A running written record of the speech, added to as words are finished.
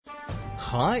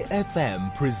High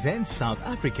FM presents South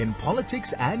African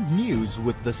politics and news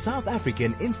with the South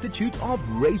African Institute of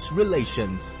Race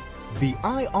Relations. The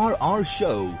IRR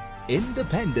show,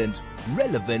 independent,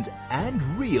 relevant and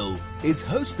real, is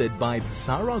hosted by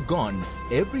Sarah Gon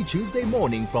every Tuesday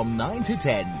morning from 9 to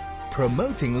 10,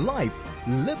 promoting life,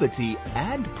 liberty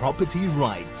and property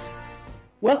rights.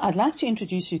 Well, I'd like to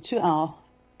introduce you to our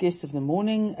guest of the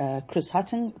morning, Chris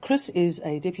Hattingh. Chris is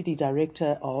a Deputy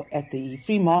Director at the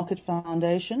Free Market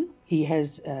Foundation. He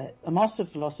has a Master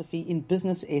of Philosophy in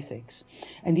Business Ethics,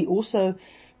 and he also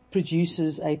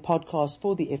produces a podcast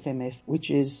for the FMF, which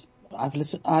is, I've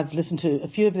listened to a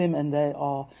few of them, and they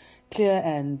are clear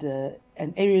and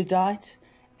erudite.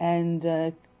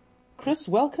 And Chris,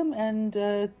 welcome, and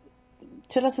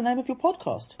tell us the name of your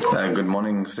podcast. Good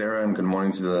morning, Sarah, and good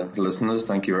morning to the listeners.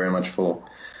 Thank you very much for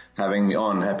having me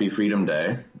on. Happy Freedom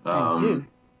Day. Thank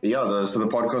you. So the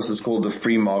podcast is called The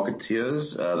Free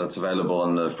Marketeers. That's available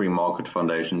on the Free Market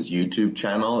Foundation's YouTube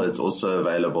channel. It's also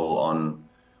available on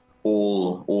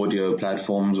all audio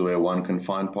platforms where one can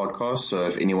find podcasts. So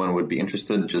if anyone would be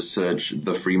interested, just search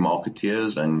The Free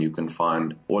Marketeers and you can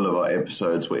find all of our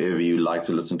episodes wherever you like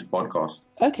to listen to podcasts.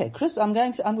 Okay, Chris,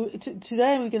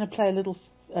 today we're going to play a little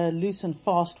loose and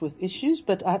fast with issues,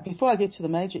 but before I get to the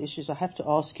major issues, I have to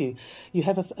ask you, you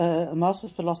have a Master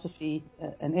of Philosophy,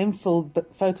 an MPhil,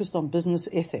 but focused on business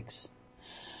ethics.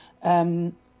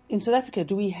 In South Africa,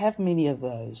 do we have many of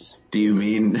those? Do you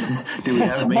mean, do we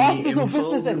have many Masters of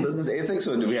business ethics,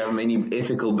 or do we have many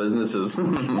ethical businesses?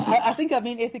 I think I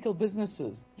mean ethical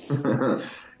businesses.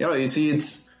 You see,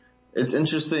 it's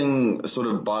interesting sort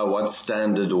of by what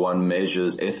standard one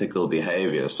measures ethical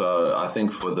behavior. So I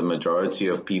think for the majority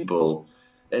of people,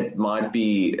 they might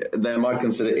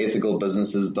consider ethical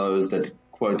businesses those that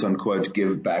quote unquote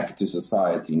give back to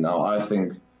society. Now I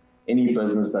think any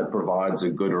business that provides a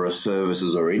good or a service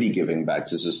is already giving back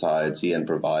to society and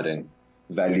providing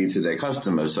value to their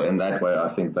customers. So in that way,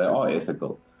 I think they are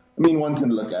ethical. I mean, one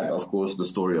can look at, of course, the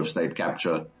story of state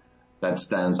capture that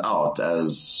stands out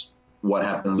as what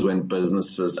happens when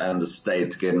businesses and the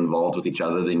state get involved with each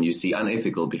other. Then you see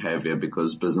unethical behavior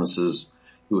because businesses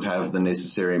who have the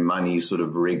necessary money sort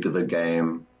of rig the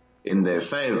game in their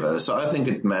favor. So I think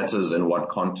it matters in what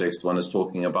context one is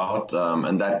talking about,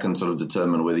 and that can sort of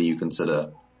determine whether you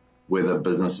consider whether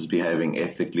business is behaving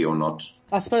ethically or not.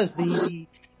 I suppose the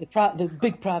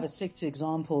big private sector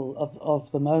example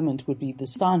of the moment would be the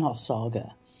Steinhoff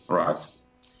saga. Right.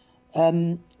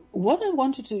 What I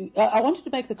wanted to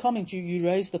make the comment, you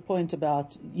raised the point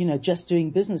about, just doing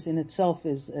business in itself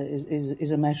is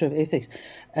a matter of ethics.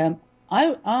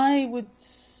 I would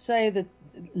say that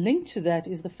linked to that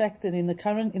is the fact that in the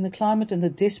climate and the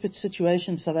desperate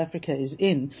situation South Africa is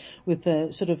in, with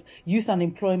the sort of youth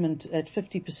unemployment at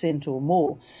 50% or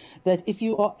more, that if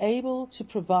you are able to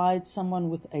provide someone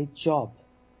with a job,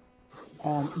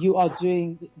 you are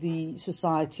doing the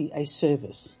society a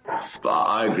service.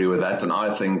 I agree with that, and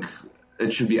I think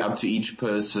it should be up to each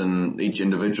person, each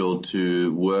individual,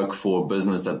 to work for a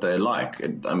business that they like.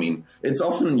 It's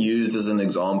often used as an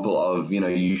example of,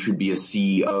 you should be a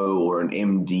CEO or an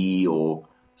MD or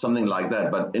something like that.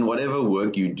 But in whatever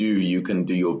work you do, you can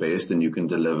do your best and you can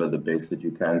deliver the best that you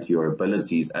can to your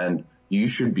abilities. And you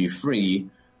should be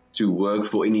free to work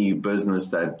for any business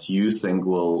that you think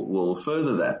will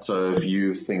further that. So if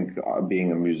you think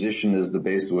being a musician is the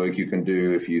best work you can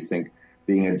do, if you think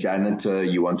being a janitor,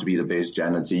 you want to be the best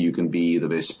janitor, you can be the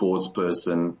best sports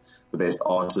person, the best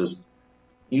artist.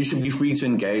 You should be free to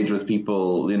engage with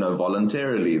people,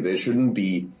 voluntarily. There shouldn't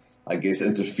be, I guess,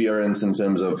 interference in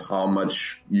terms of how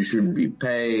much you should be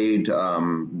paid,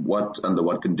 under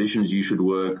what conditions you should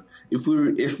work.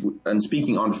 And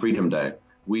speaking on Freedom Day,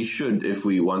 we should, if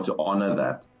we want to honor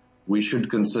that, we should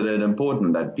consider it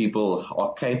important that people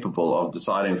are capable of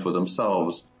deciding for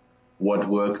themselves what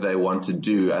work they want to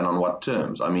do and on what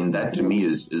terms. That to me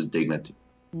is dignity.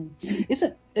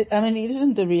 Isn't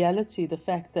the reality the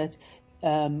fact that,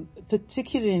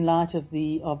 particularly in light of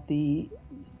the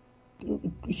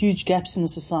huge gaps in the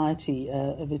society,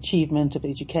 of achievement, of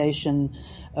education,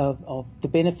 of the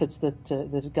benefits that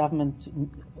the government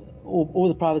or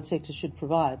the private sector should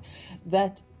provide,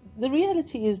 that the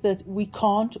reality is that we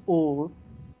can't,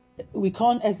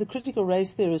 as the critical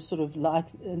race theorists sort of like,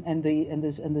 and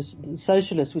the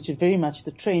socialists, which is very much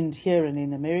the trend here and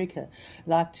in America,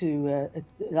 like to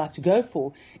go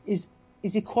for, is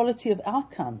equality of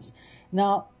outcomes.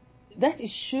 Now, that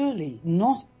is surely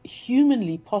not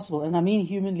humanly possible, and I mean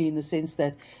humanly in the sense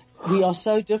that we are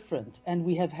so different, and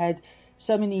we have had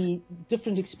so many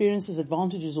different experiences,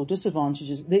 advantages or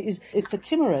disadvantages. It's a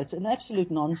chimera. It's an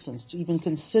absolute nonsense to even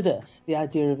consider the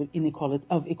idea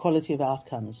of equality of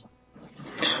outcomes.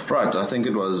 Right. I think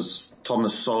it was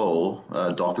Thomas Sowell,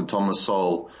 Dr. Thomas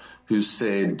Sowell, who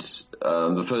said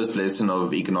the first lesson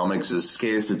of economics is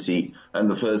scarcity, and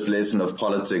the first lesson of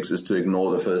politics is to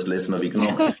ignore the first lesson of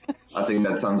economics. I think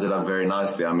that sums it up very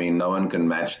nicely. I mean, no one can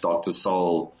match Dr.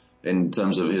 Sowell in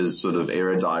terms of his sort of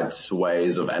erudite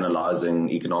ways of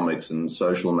analyzing economics and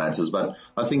social matters. But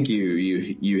I think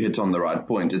you hit on the right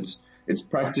point. It's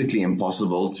practically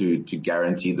impossible to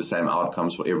guarantee the same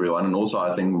outcomes for everyone. And also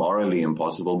I think morally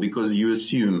impossible, because you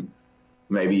assume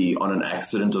maybe on an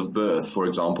accident of birth, for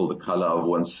example, the color of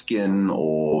one's skin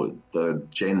or the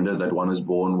gender that one is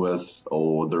born with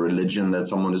or the religion that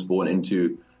someone is born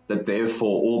into, that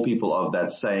therefore all people of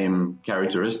that same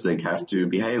characteristic have to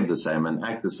behave the same and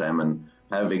act the same and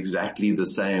have exactly the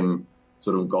same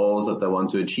sort of goals that they want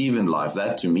to achieve in life.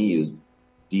 That to me is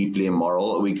deeply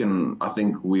immoral. I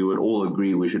think we would all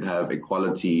agree we should have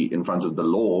equality in front of the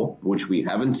law, which we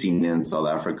haven't seen in South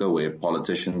Africa, where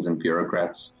politicians and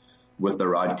bureaucrats with the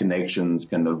right connections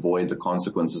can avoid the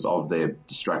consequences of their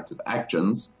destructive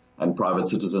actions, and private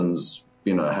citizens,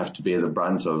 have to bear the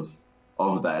brunt of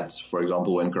that. For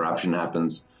example, when corruption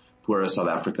happens, poorer South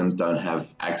Africans don't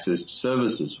have access to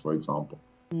services, for example.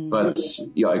 But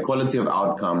equality of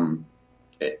outcome,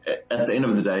 at the end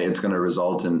of the day, it's going to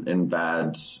result in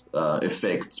bad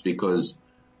effects, because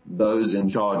those in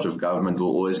charge of government will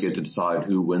always get to decide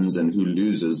who wins and who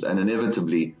loses, and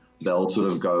inevitably they'll sort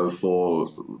of go for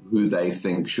who they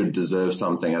think should deserve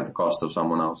something at the cost of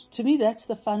someone else. To me, that's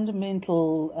the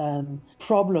fundamental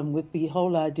problem with the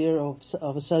whole idea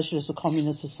of a socialist or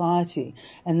communist society,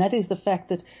 and that is the fact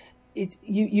that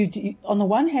on the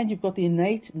one hand, you've got the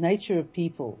innate nature of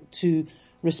people to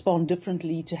respond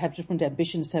differently, to have different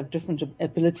ambitions, to have different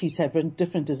abilities, to have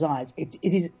different desires. It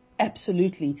is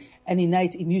absolutely an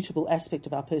innate, immutable aspect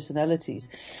of our personalities.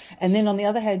 And then on the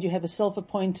other hand, you have a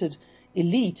self-appointed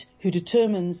elite who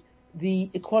determines the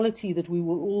equality that we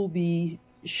will all be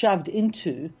shoved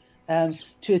into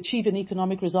to achieve an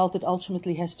economic result that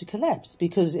ultimately has to collapse,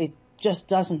 because it just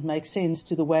doesn't make sense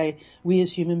to the way we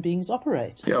as human beings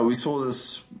operate. Yeah, we saw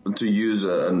this, to use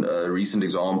a recent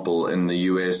example, in the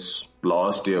US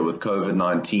last year with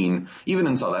COVID-19, even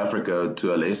in South Africa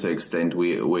to a lesser extent,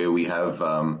 where we have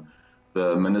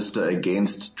the Minister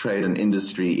against Trade and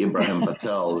Industry, Ibrahim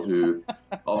Patel, who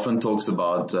often talks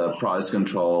about price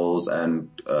controls and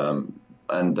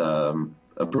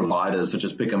providers such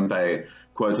as Pick and Pay,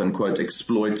 quote unquote,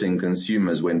 exploiting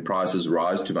consumers when prices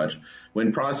rise too much.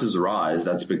 When prices rise,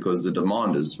 that's because the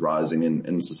demand is rising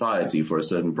in society for a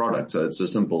certain product. So it's a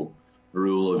simple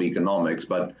rule of economics.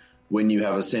 But when you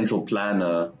have a central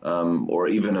planner or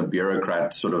even a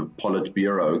bureaucrat, sort of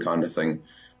Politburo kind of thing,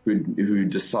 who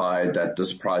decide that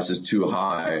this price is too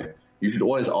high, you should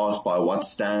always ask by what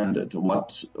standard,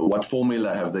 what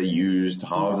formula have they used,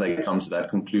 how have they come to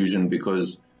that conclusion,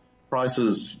 because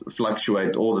prices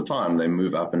fluctuate all the time. They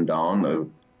move up and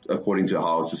down according to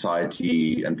how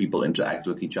society and people interact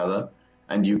with each other.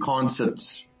 And you can't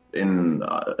sit in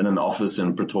an office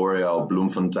in Pretoria or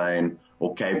Bloemfontein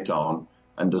or Cape Town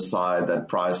and decide that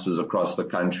prices across the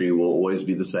country will always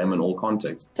be the same in all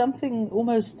contexts. Something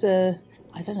almost, I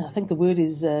don't know, I think the word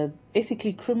is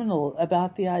ethically criminal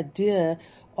about the idea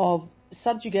of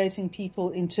subjugating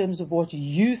people in terms of what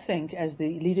you think as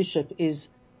the leadership is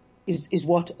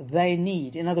what they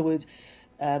need. In other words,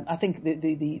 I think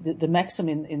the maxim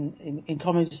in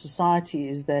communist society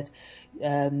is that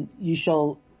you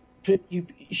shall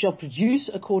produce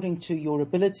according to your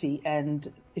ability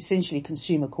and essentially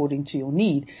consume according to your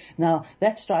need. Now,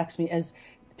 that strikes me as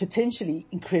potentially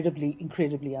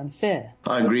incredibly unfair.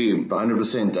 I agree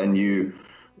 100%. And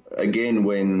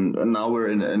now we're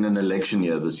in an election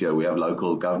year this year. We have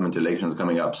local government elections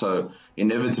coming up. So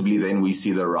inevitably then we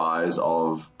see the rise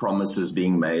of promises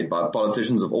being made by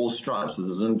politicians of all stripes. This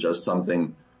isn't just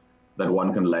something that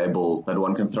one can label, that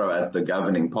one can throw at the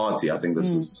governing party. I think this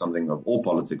is something of all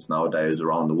politics nowadays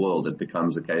around the world. It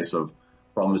becomes a case of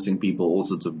promising people all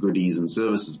sorts of goodies and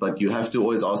services. But you have to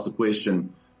always ask the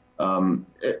question,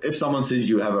 if someone says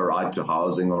you have a right to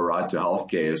housing or a right to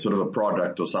healthcare, sort of a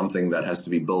product or something that has to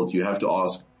be built, you have to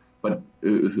ask, but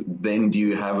then do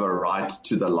you have a right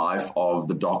to the life of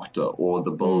the doctor or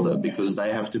the builder? Because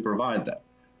they have to provide that.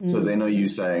 So then are you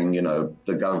saying,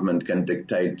 the government can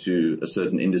dictate to a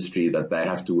certain industry that they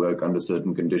have to work under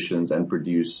certain conditions and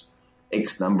produce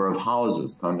X number of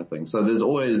houses kind of thing? So there's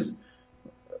always,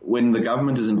 when the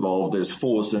government is involved, there's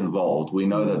force involved. We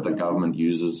know that the government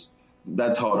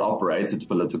that's how it operates, it's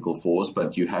political force,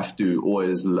 but you have to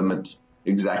always limit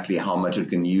exactly how much it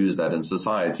can use that in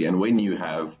society. And when you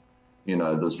have,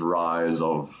 this rise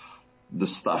of the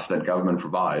stuff that government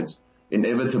provides,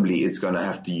 inevitably it's going to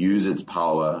have to use its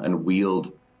power and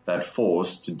wield that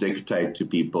force to dictate to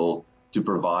people to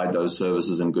provide those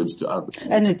services and goods to others.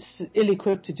 And it's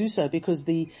ill-equipped to do so because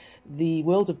the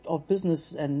world of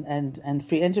business and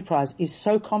free enterprise is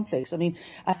so complex. I mean,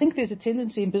 I think there's a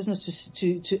tendency in business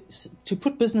to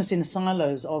put business in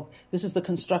silos of this is the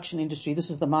construction industry, this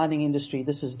is the mining industry,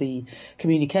 this is the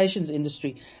communications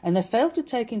industry, and they fail to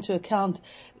take into account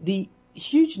the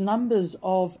huge numbers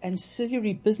of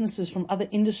ancillary businesses from other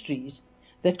industries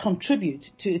that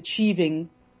contribute to achieving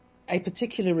a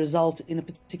particular result in a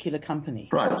particular company.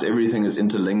 Right. Everything is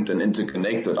interlinked and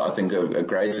interconnected. I think a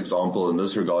great example in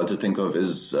this regard to think of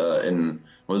is in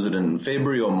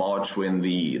February or March when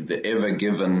the Ever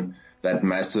Given, that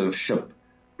massive ship,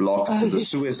 blocked the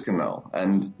Suez Canal.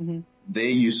 And there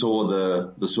you saw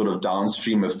the sort of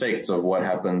downstream effects of what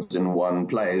happens in one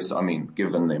place. I mean,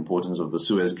 given the importance of the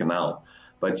Suez Canal.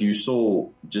 But you saw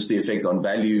just the effect on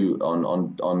value,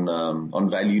 on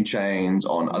value chains,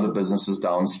 on other businesses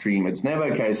downstream. It's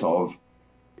never a case of,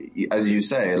 as you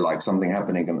say, like something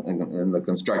happening in the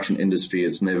construction industry.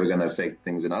 It's never going to affect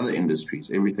things in other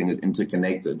industries. Everything is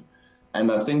interconnected.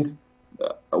 And I think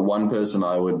one person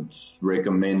I would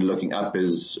recommend looking up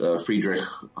is Friedrich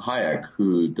Hayek,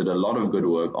 who did a lot of good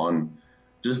work on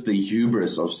just the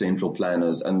hubris of central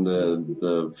planners and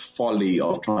the folly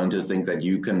of trying to think that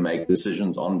you can make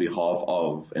decisions on behalf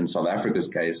of, in South Africa's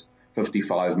case,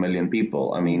 55 million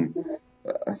people. I mean,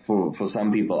 for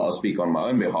some people, I'll speak on my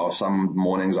own behalf. Some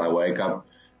mornings I wake up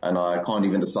and I can't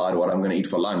even decide what I'm going to eat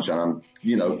for lunch, and I'm,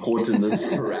 caught in this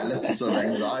paralysis of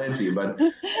anxiety. But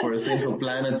for a central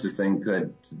planner to think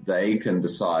that they can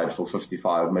decide for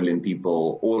 55 million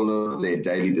people all of their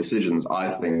daily decisions,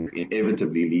 I think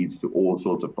inevitably leads to all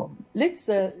sorts of problems. Let's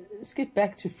skip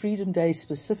back to Freedom Day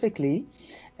specifically,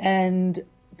 and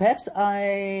perhaps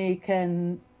I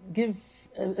can give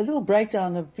a little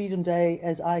breakdown of Freedom Day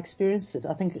as I experienced it.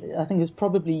 I think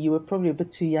you were probably a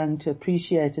bit too young to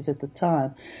appreciate it at the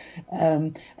time.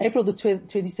 April the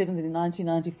 27th in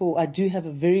 1994, I do have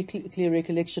a very clear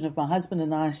recollection of my husband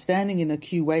and I standing in a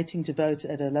queue waiting to vote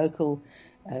at a local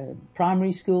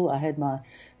primary school. I had my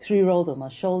 3-year-old on my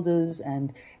shoulders,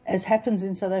 and as happens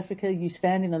in South Africa, you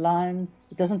stand in a line.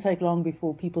 It doesn't take long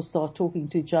before people start talking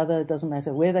to each other. It doesn't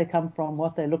matter where they come from,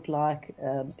 what they look like,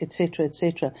 etc.,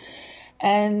 etc.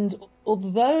 And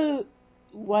although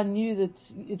one knew that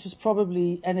it was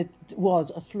probably, and it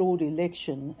was a flawed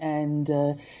election, and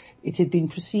it had been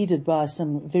preceded by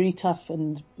some very tough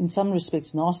and in some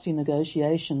respects nasty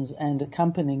negotiations and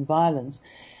accompanying violence,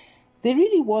 there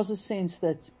really was a sense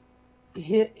that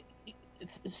here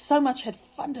so much had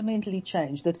fundamentally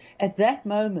changed, that at that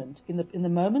moment, in the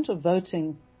moment of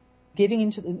voting, getting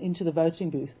into the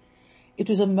voting booth, it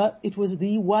was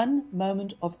the one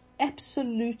moment of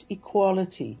absolute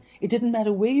equality. It didn't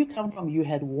matter where you come from, you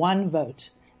had one vote,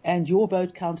 and your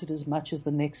vote counted as much as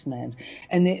the next man's.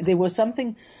 And there was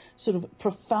something sort of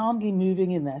profoundly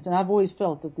moving in that. And I've always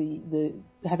felt that the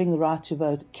having the right to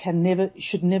vote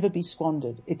should never be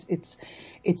squandered. It's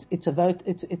a vote,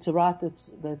 it's a right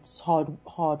that's hard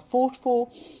fought for,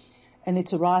 and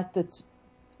it's a right that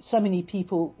so many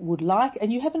people would like,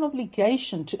 and you have an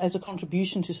obligation as a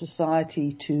contribution to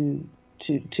society to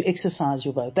exercise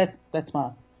your vote. That's my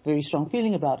very strong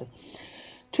feeling about it.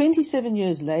 27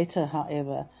 years later,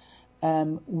 however,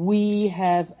 we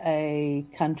have a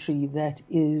country that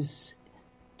is,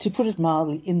 to put it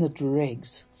mildly, in the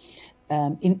dregs.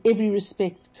 In every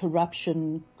respect,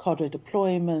 corruption, cadre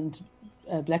deployment,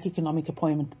 black economic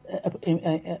empowerment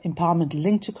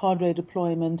linked to cadre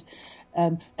deployment,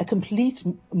 a complete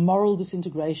moral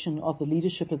disintegration of the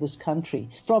leadership of this country.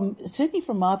 Certainly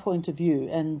from my point of view,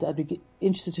 and I'd be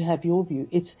interested to have your view,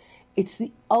 it's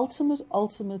the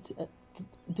ultimate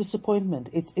disappointment.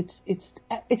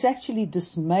 It's actually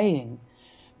dismaying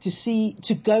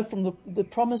to go from the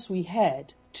promise we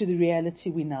had to the reality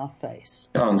we now face.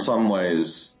 In some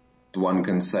ways, one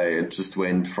can say it just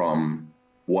went from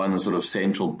one sort of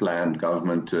central planned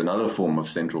government to another form of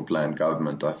central planned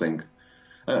government. I think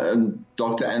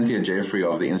Dr. Anthea Jeffrey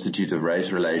of the Institute of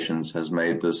Race Relations has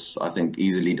made this, I think,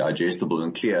 easily digestible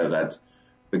and clear that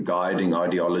the guiding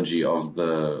ideology of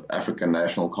the African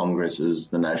National Congress is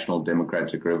the National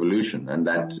Democratic Revolution, and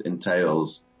that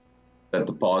entails that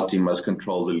the party must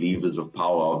control the levers of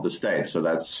power of the state. So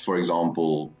that's, for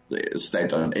example, the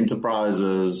state-owned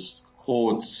enterprises,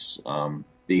 courts,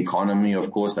 the economy,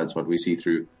 of course. That's what we see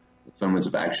through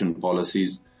affirmative action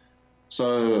policies.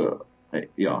 So,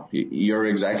 yeah, you're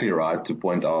exactly right to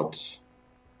point out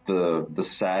the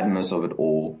sadness of it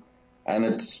all. And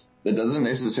it doesn't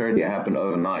necessarily happen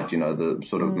overnight, you know, the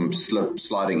sort of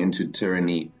sliding into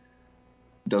tyranny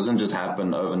doesn't just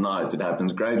happen overnight. It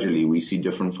happens gradually. We see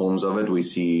different forms of it. We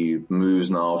see moves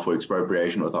now for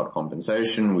expropriation without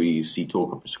compensation. We see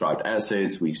talk of prescribed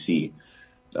assets. We see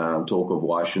talk of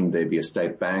why shouldn't there be a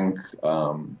state bank.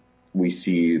 We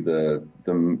see the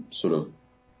sort of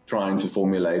trying to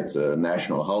formulate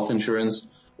national health insurance.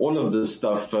 All of this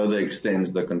stuff further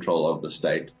extends the control of the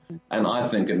state. And I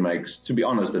think it makes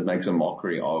a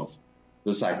mockery of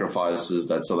the sacrifices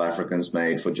that South Africans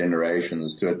made for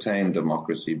generations to attain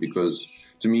democracy, because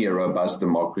to me a robust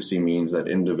democracy means that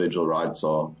individual rights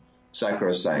are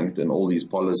sacrosanct, and all these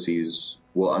policies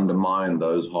will undermine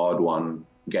those hard-won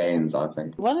gains, I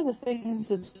think. One of the things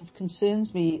that sort of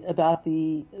concerns me about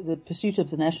the pursuit of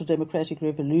the National Democratic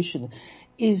Revolution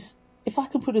is, if I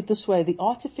can put it this way, the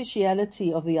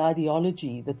artificiality of the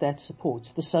ideology that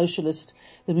supports, the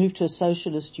move to a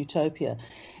socialist utopia.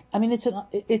 I mean,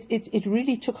 it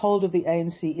really took hold of the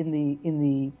ANC in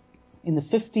the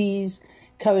 50s,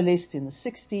 coalesced in the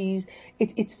 60s.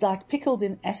 It's like pickled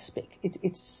in aspic.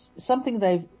 It's something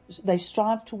they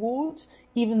strive towards,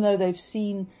 even though they've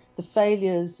seen the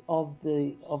failures of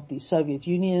the Soviet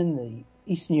Union,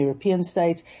 the Eastern European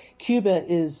states. Cuba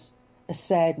is a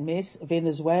sad mess.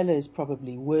 Venezuela is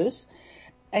probably worse.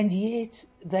 And yet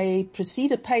they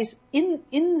proceed apace in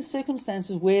the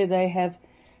circumstances where they have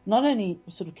not only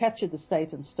sort of captured the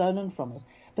state and stolen from it,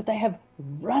 but they have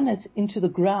run it into the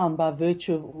ground by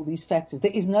virtue of all these factors.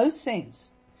 There is no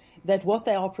sense that what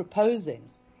they are proposing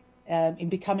in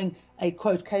becoming a,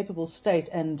 quote, capable state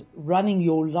and running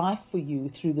your life for you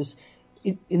through this,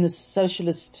 in the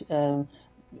socialist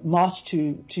march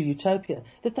to utopia,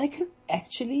 that they can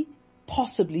actually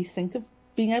possibly think of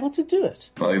being able to do it.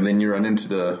 Well, then you run into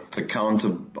the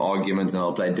counter argument, and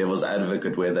I'll play devil's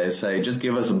advocate, where they say, just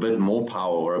give us a bit more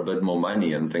power or a bit more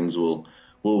money and things will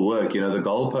work. You know, the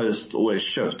goalposts always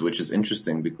shift, which is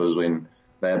interesting, because when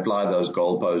they apply those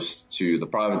goalposts to the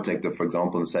private sector, for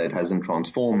example, and say it hasn't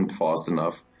transformed fast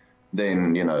enough,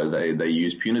 then, you know, they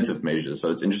use punitive measures. So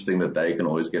it's interesting that they can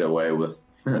always get away with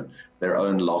their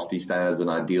own lofty standards and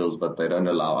ideals, but they don't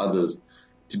allow others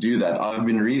to do that. I've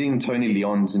been reading Tony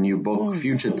Leon's new book,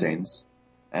 Future Tense,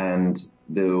 and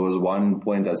there was one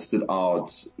point that stood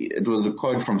out. It was a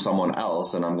quote from someone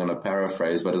else, and I'm going to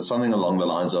paraphrase, but it's something along the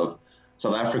lines of,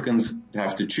 South Africans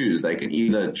have to choose. They can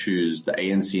either choose the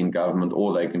ANC in government,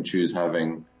 or they can choose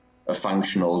having a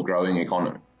functional, growing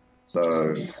economy.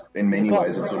 So in many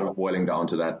ways, it's sort of boiling down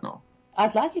to that now.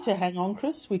 I'd like you to hang on,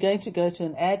 Chris. We're going to go to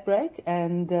an ad break,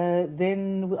 and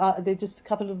then there are just a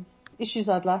couple of issues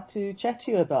I'd like to chat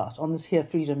to you about on this here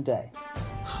Freedom Day.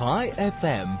 High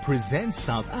FM presents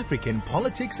South African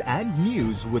politics and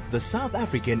news with the South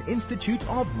African Institute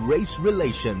of Race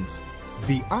Relations.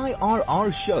 The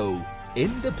IRR show,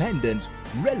 independent,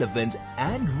 relevant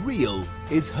and real,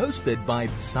 is hosted by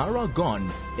Sarah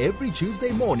Gon every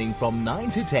Tuesday morning from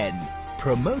 9 to 10,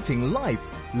 promoting life,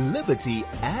 liberty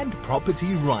and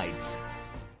property rights.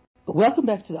 Welcome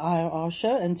back to the IRR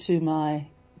show and to my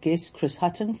guest, Chris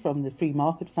Hattingh from the Free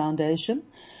Market Foundation.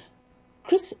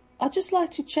 Chris, I'd just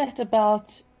like to chat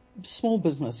about small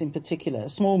business in particular,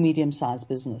 small, medium-sized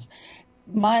business.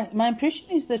 My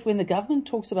impression is that when the government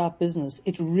talks about business,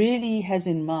 it really has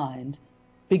in mind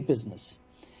big business.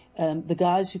 The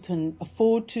guys who can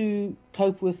afford to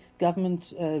cope with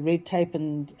government red tape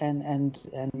and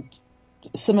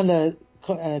similar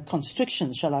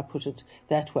constrictions, shall I put it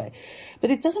that way.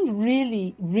 But it doesn't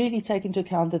really take into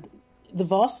account that the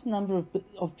vast number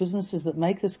of businesses that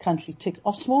make this country tick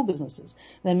are small businesses.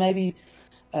 They may be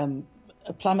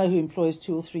a plumber who employs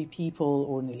 2 or 3 people,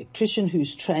 or an electrician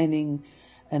who's training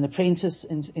an apprentice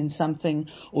in something,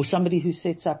 or somebody who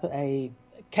sets up a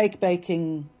cake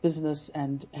baking business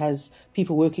and has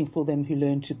people working for them who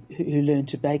learn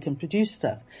to bake and produce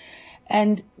stuff.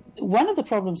 And one of the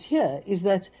problems here is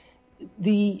that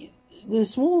the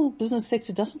small business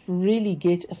sector doesn't really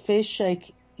get a fair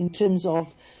shake in terms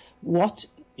of what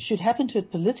should happen to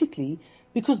it politically,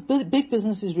 because big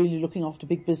business is really looking after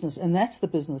big business, and that's the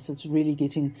business that's really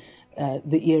getting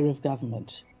the ear of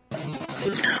government.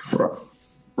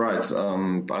 Right.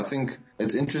 I think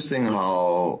it's interesting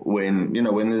how when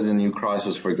there's a new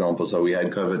crisis, for example, so we had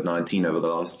COVID-19 over the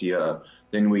last year,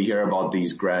 then we hear about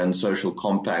these grand social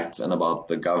compacts and about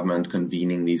the government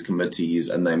convening these committees,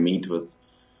 and they meet with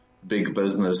big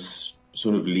business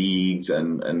sort of leagues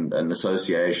and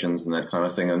associations and that kind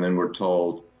of thing. And then we're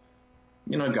told,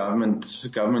 government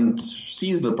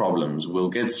sees the problems. We'll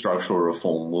get structural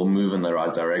reform. We'll move in the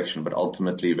right direction, but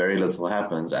ultimately very little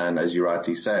happens. And as you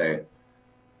rightly say,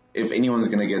 if anyone's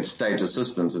going to get state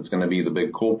assistance, it's going to be the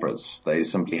big corporates. They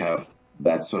simply have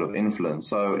that sort of influence.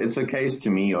 So it's a case to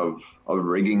me of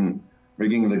rigging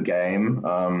the game.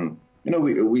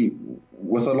 We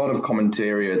with a lot of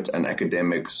commentariat and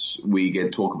academics, we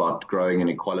get talk about growing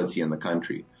inequality in the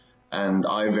country. And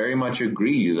I very much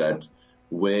agree that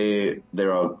where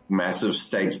there are massive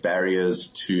state barriers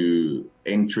to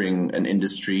entering an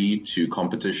industry, to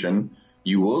competition,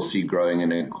 you will see growing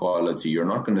inequality. You're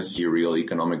not going to see real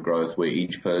economic growth where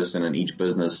each person and each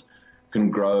business can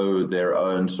grow their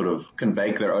own can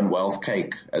bake their own wealth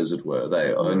cake, as it were.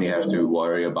 They only have to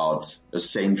worry about a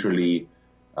centrally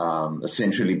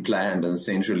planned and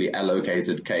centrally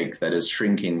allocated cake that is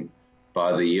shrinking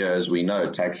by the year. As we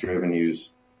know, tax revenues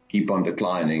keep on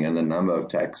declining and the number of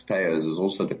taxpayers is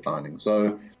also declining.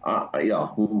 So,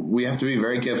 we have to be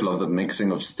very careful of the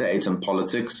mixing of state and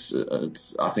politics.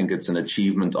 I think it's an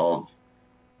achievement of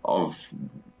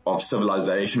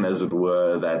civilization, as it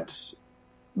were, that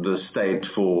the state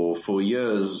for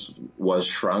years was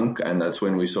shrunk, and that's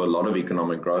when we saw a lot of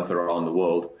economic growth around the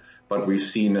world. But we've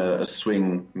seen a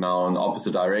swing now in the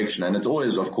opposite direction, and it's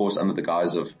always, of course, under the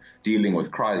guise of dealing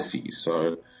with crises.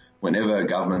 So whenever a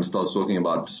government starts talking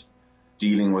about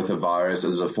dealing with a virus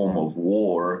as a form of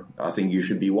war, I think you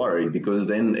should be worried, because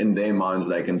then in their minds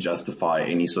they can justify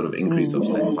any sort of increase of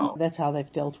state power. That's how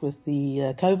they've dealt with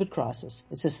the COVID crisis.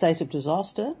 It's a state of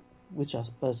disaster, which I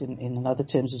suppose in other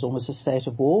terms is almost a state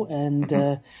of war, and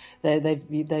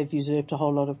they've usurped a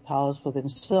whole lot of powers for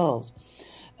themselves.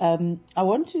 I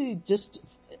want to just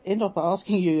end off by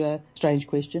asking you a strange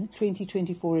question.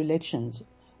 2024 elections.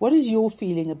 What is your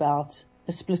feeling about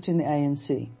a split in the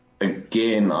ANC?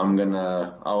 Again,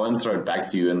 I won't throw it back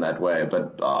to you in that way,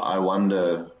 but I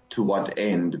wonder to what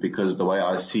end, because the way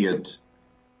I see it,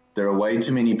 there are way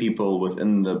too many people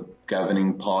within the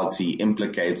governing party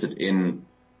implicated in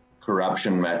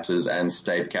corruption matters and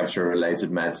state capture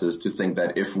related matters to think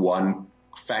that if one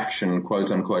faction,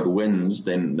 quote unquote, wins,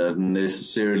 then that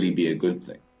necessarily be a good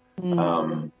thing.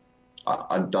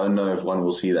 I don't know if one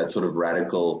will see that sort of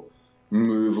radical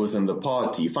move within the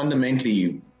party.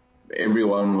 Fundamentally,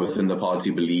 everyone within the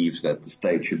party believes that the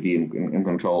state should be in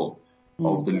control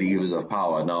of the levers of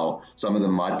power. Now, some of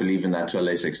them might believe in that to a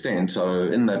lesser extent. So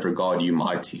in that regard, you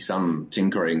might see some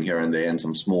tinkering here and there and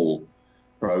some small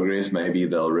progress. Maybe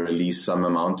they'll release some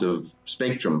amount of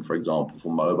spectrum, for example,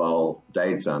 for mobile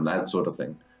data and that sort of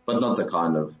thing, but not the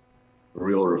kind of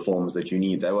real reforms that you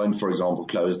need. They won't, for example,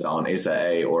 close down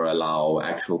SAA or allow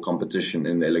actual competition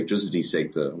in the electricity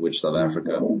sector, which South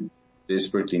Africa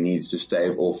desperately needs to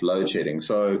stave off load shedding.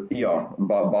 So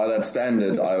by that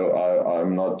standard,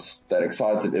 I'm not that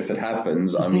excited if it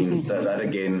happens. I mean, that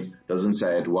again doesn't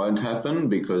say it won't happen,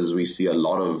 because we see a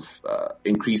lot of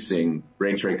increasing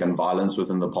rhetoric and violence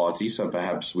within the party. So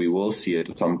perhaps we will see it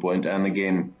at some point. And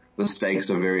again, the stakes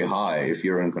are very high. If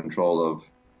you're in control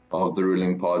of the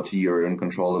ruling party, you're in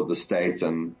control of the state,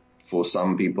 and for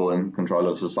some people in control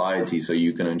of society, so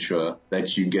you can ensure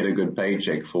that you get a good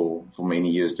paycheck for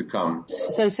many years to come.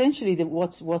 So essentially,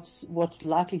 what's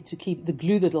likely to keep the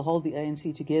glue that will hold the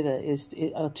ANC together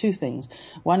are two things.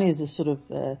 One is a sort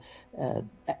of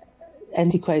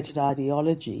antiquated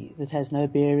ideology that has no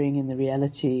bearing in the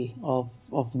reality of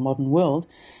the modern world,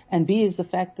 and B is the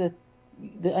fact that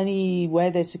the only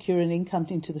way they secure an income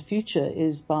into the future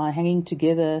is by hanging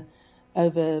together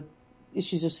over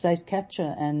issues of state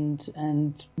capture,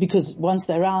 and because once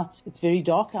they're out, it's very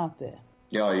dark out there.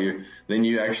 Yeah, then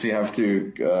you actually have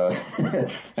to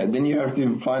then you have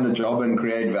to find a job and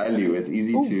create value. It's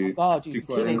easy to quote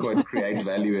unquote create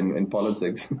value in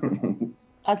politics.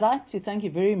 I'd like to thank you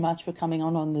very much for coming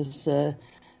on this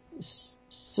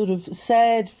sort of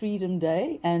sad Freedom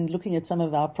Day and looking at some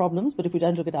of our problems. But if we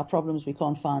don't look at our problems, we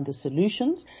can't find the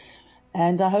solutions.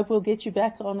 And I hope we'll get you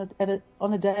back on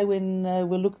a day when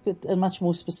we'll look at a much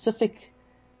more specific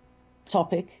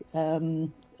topic,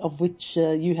 of which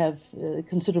you have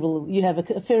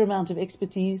a fair amount of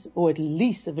expertise, or at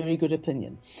least a very good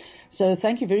opinion. So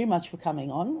thank you very much for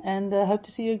coming on, and hope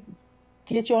to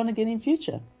get you on again in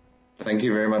future. Thank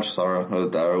you very much, Sarah.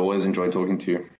 I always enjoy talking to you.